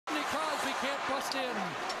can't bust in.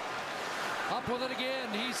 Up with it again.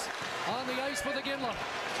 He's on the ice with Iginla.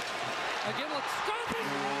 Iginla stopping.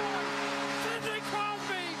 Sidney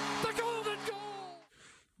Crosby, the golden goal.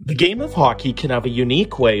 The game of hockey can have a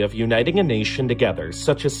unique way of uniting a nation together,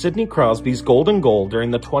 such as Sidney Crosby's golden goal during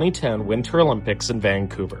the 2010 Winter Olympics in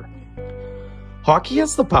Vancouver. Hockey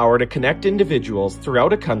has the power to connect individuals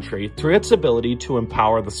throughout a country through its ability to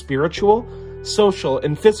empower the spiritual, social,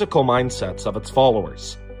 and physical mindsets of its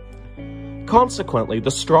followers. Consequently,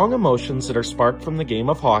 the strong emotions that are sparked from the game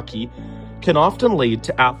of hockey can often lead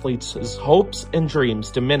to athletes' hopes and dreams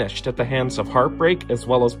diminished at the hands of heartbreak as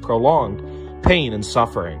well as prolonged pain and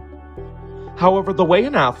suffering. However, the way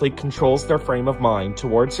an athlete controls their frame of mind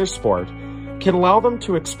towards their sport can allow them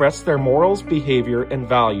to express their morals, behavior, and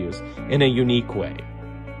values in a unique way.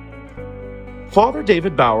 Father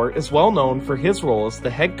David Bauer is well known for his role as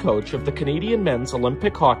the head coach of the Canadian men's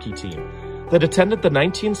Olympic hockey team that attended the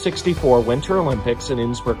 1964 Winter Olympics in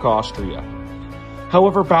Innsbruck, Austria.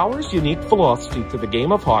 However, Bauer's unique philosophy to the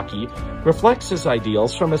game of hockey reflects his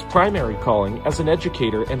ideals from his primary calling as an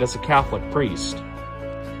educator and as a Catholic priest.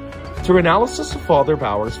 Through analysis of Father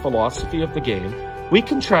Bauer's philosophy of the game, we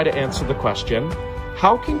can try to answer the question,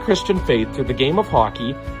 how can Christian faith through the game of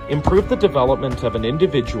hockey improve the development of an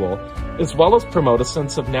individual as well as promote a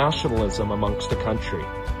sense of nationalism amongst a country?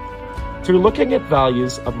 Through looking at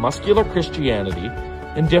values of muscular Christianity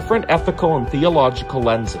in different ethical and theological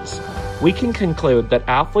lenses, we can conclude that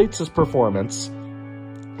athletes' performance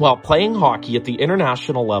while playing hockey at the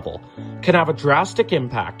international level can have a drastic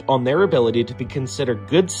impact on their ability to be considered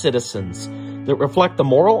good citizens that reflect the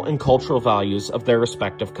moral and cultural values of their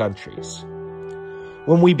respective countries.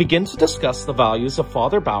 When we begin to discuss the values of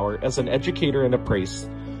Father Bauer as an educator and a priest,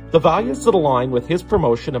 the values that align with his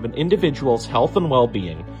promotion of an individual's health and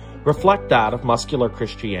well-being reflect that of muscular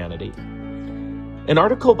Christianity. An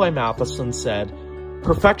article by Matheson said,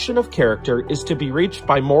 "Perfection of character is to be reached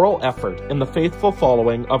by moral effort in the faithful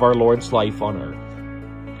following of our Lord's life on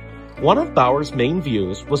earth." One of Bauer's main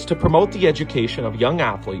views was to promote the education of young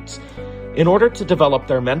athletes in order to develop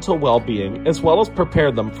their mental well-being as well as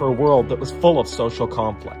prepare them for a world that was full of social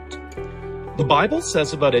conflict. The Bible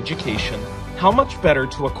says about education, how much better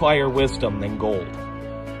to acquire wisdom than gold.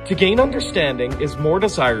 To gain understanding is more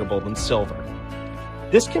desirable than silver.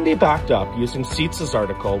 This can be backed up using Seats's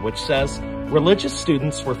article, which says, religious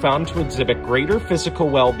students were found to exhibit greater physical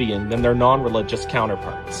well-being than their non-religious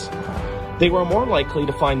counterparts. They were more likely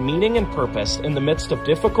to find meaning and purpose in the midst of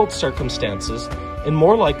difficult circumstances and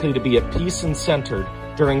more likely to be at peace and centered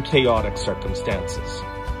during chaotic circumstances.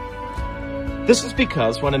 This is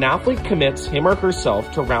because when an athlete commits him or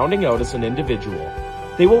herself to rounding out as an individual,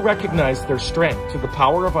 they will recognize their strength through the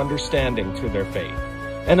power of understanding through their faith,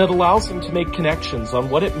 and it allows them to make connections on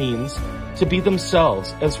what it means to be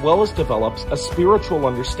themselves, as well as develops a spiritual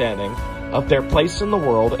understanding of their place in the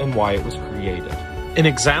world and why it was created. An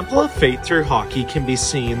example of faith through hockey can be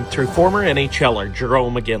seen through former NHLer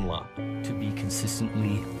Jarome Iginla. To be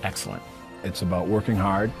consistently excellent. It's about working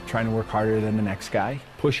hard, trying to work harder than the next guy,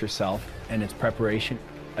 push yourself, and it's preparation.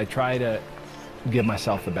 I try to give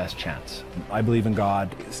myself the best chance. I believe in God,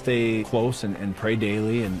 stay close and pray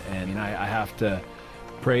daily, and I have to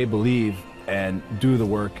pray, believe, and do the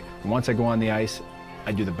work. And once I go on the ice,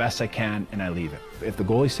 I do the best I can and I leave it. If the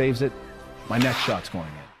goalie saves it, my next shot's going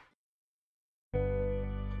in.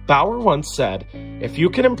 Bauer once said, "If you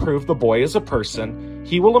can improve the boy as a person,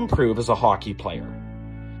 he will improve as a hockey player."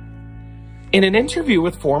 In an interview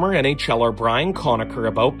with former NHLer Brian Conacher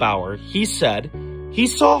about Bauer, he said, he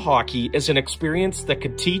saw hockey as an experience that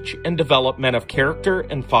could teach and develop men of character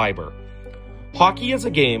and fiber. Hockey is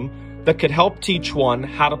a game that could help teach one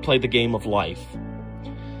how to play the game of life.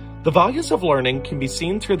 The values of learning can be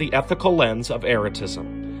seen through the ethical lens of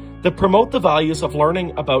Eritism, that promote the values of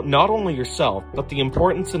learning about not only yourself, but the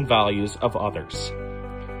importance and values of others.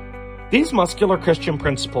 These muscular Christian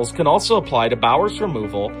principles can also apply to Bauer's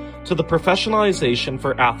removal to the professionalization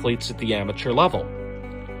for athletes at the amateur level.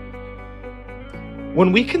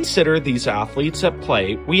 When we consider these athletes at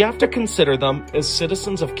play, we have to consider them as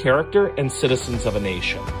citizens of character and citizens of a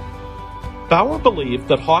nation. Bauer believed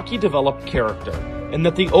that hockey developed character, and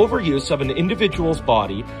that the overuse of an individual's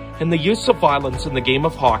body and the use of violence in the game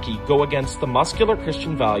of hockey go against the muscular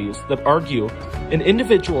Christian values that argue an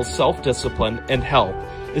individual's self-discipline and health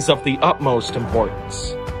is of the utmost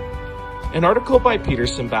importance. An article by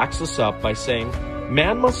Peterson backs this up by saying,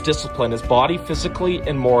 man must discipline his body physically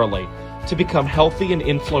and morally to become healthy and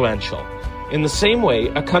influential. In the same way,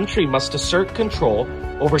 a country must assert control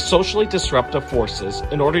over socially disruptive forces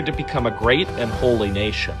in order to become a great and holy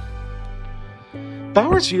nation.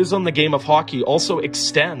 Bauer's views on the game of hockey also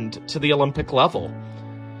extend to the Olympic level.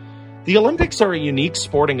 The Olympics are a unique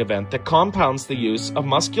sporting event that compounds the use of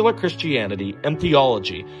muscular Christianity and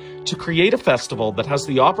theology to create a festival that has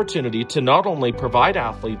the opportunity to not only provide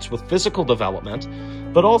athletes with physical development,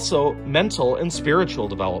 but also mental and spiritual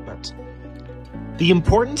development. The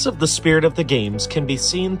importance of the spirit of the Games can be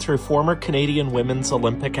seen through former Canadian women's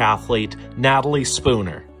Olympic athlete Natalie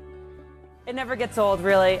Spooner. It never gets old,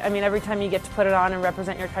 really. I mean, every time you get to put it on and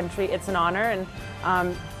represent your country, it's an honor.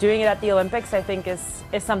 And doing it at the Olympics, I think, is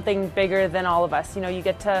something bigger than all of us. You know, you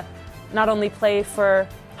get to not only play for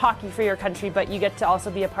hockey for your country, but you get to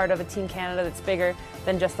also be a part of a Team Canada that's bigger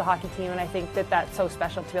than just the hockey team. And I think that that's so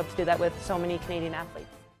special to be able to do that with so many Canadian athletes.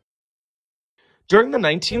 During the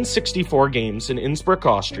 1964 Games in Innsbruck,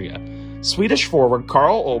 Austria, Swedish forward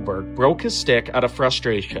Carl Oberg broke his stick out of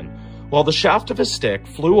frustration, while the shaft of his stick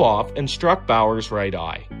flew off and struck Bauer's right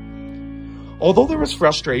eye. Although there was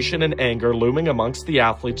frustration and anger looming amongst the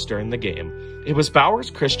athletes during the game, it was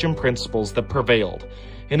Bauer's Christian principles that prevailed,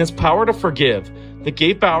 and his power to forgive that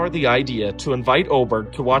gave Bauer the idea to invite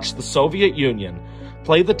Oberg to watch the Soviet Union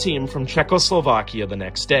play the team from Czechoslovakia the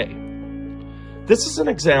next day. This is an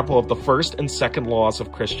example of the first and second laws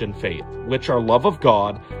of Christian faith, which are love of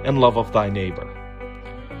God and love of thy neighbor.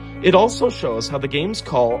 It also shows how the Games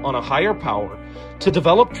call on a higher power to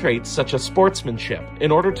develop traits such as sportsmanship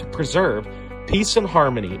in order to preserve peace and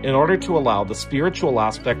harmony in order to allow the spiritual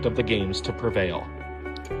aspect of the Games to prevail.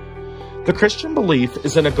 The Christian belief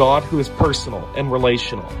is in a God who is personal and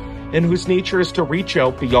relational, and whose nature is to reach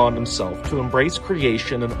out beyond himself to embrace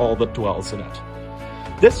creation and all that dwells in it.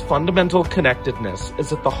 This fundamental connectedness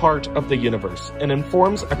is at the heart of the universe and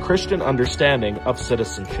informs a Christian understanding of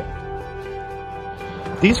citizenship.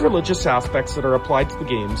 These religious aspects that are applied to the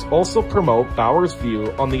Games also promote Bauer's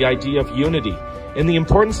view on the idea of unity and the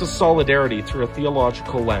importance of solidarity through a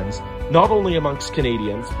theological lens, not only amongst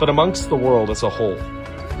Canadians, but amongst the world as a whole.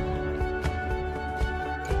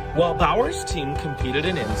 While Bauer's team competed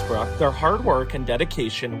in Innsbruck, their hard work and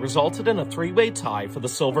dedication resulted in a three-way tie for the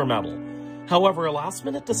silver medal. However, a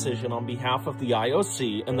last-minute decision on behalf of the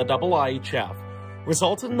IOC and the IIHF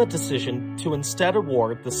resulted in the decision to instead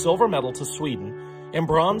award the silver medal to Sweden and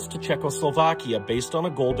bronze to Czechoslovakia based on a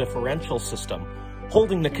goal differential system,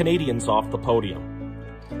 holding the Canadians off the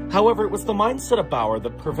podium. However, it was the mindset of Bauer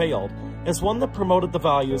that prevailed as one that promoted the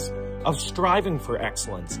values of striving for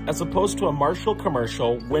excellence as opposed to a martial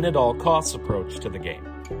commercial win-at-all-costs approach to the game.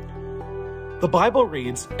 The Bible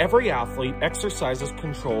reads, "Every athlete exercises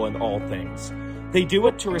control in all things. They do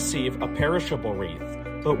it to receive a perishable wreath,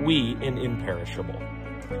 but we an imperishable."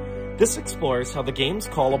 This explores how the Games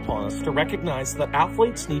call upon us to recognize that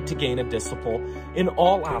athletes need to gain a disciple in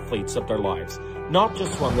all athletes of their lives, not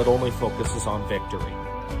just one that only focuses on victory.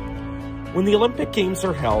 When the Olympic Games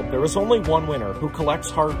are held, there is only one winner who collects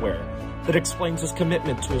hardware that explains his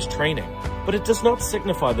commitment to his training, but it does not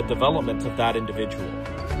signify the development of that individual.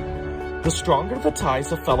 The stronger the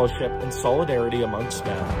ties of fellowship and solidarity amongst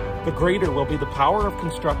men, the greater will be the power of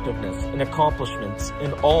constructiveness and accomplishments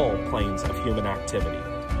in all planes of human activity.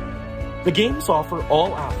 The Games offer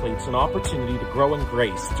all athletes an opportunity to grow in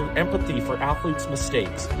grace through empathy for athletes'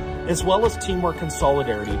 mistakes, as well as teamwork and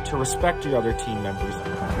solidarity to respect your other team members,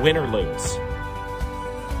 win or lose.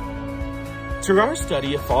 Through our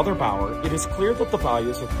study of Father Bauer, it is clear that the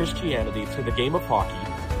values of Christianity through the game of hockey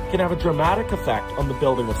can have a dramatic effect on the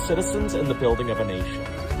building of citizens and the building of a nation.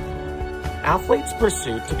 Athletes'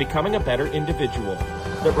 pursuit to becoming a better individual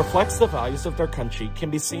that reflects the values of their country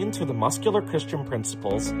can be seen through the muscular Christian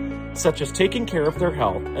principles, such as taking care of their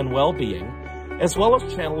health and well-being, as well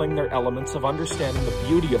as channeling their elements of understanding the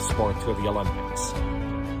beauty of sport through the Olympics.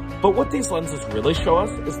 But what these lenses really show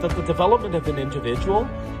us is that the development of an individual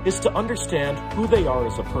is to understand who they are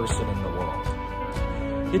as a person in the world.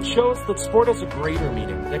 It shows that sport has a greater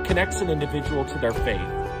meaning that connects an individual to their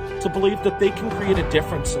faith, to believe that they can create a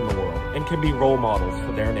difference in the world and can be role models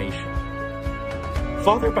for their nation.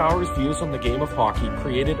 Father Bauer's views on the game of hockey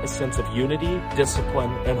created a sense of unity,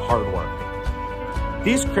 discipline, and hard work.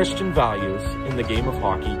 These Christian values in the game of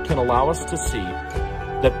hockey can allow us to see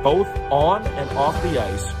that both on and off the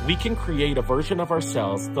ice, we can create a version of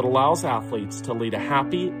ourselves that allows athletes to lead a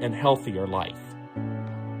happy and healthier life.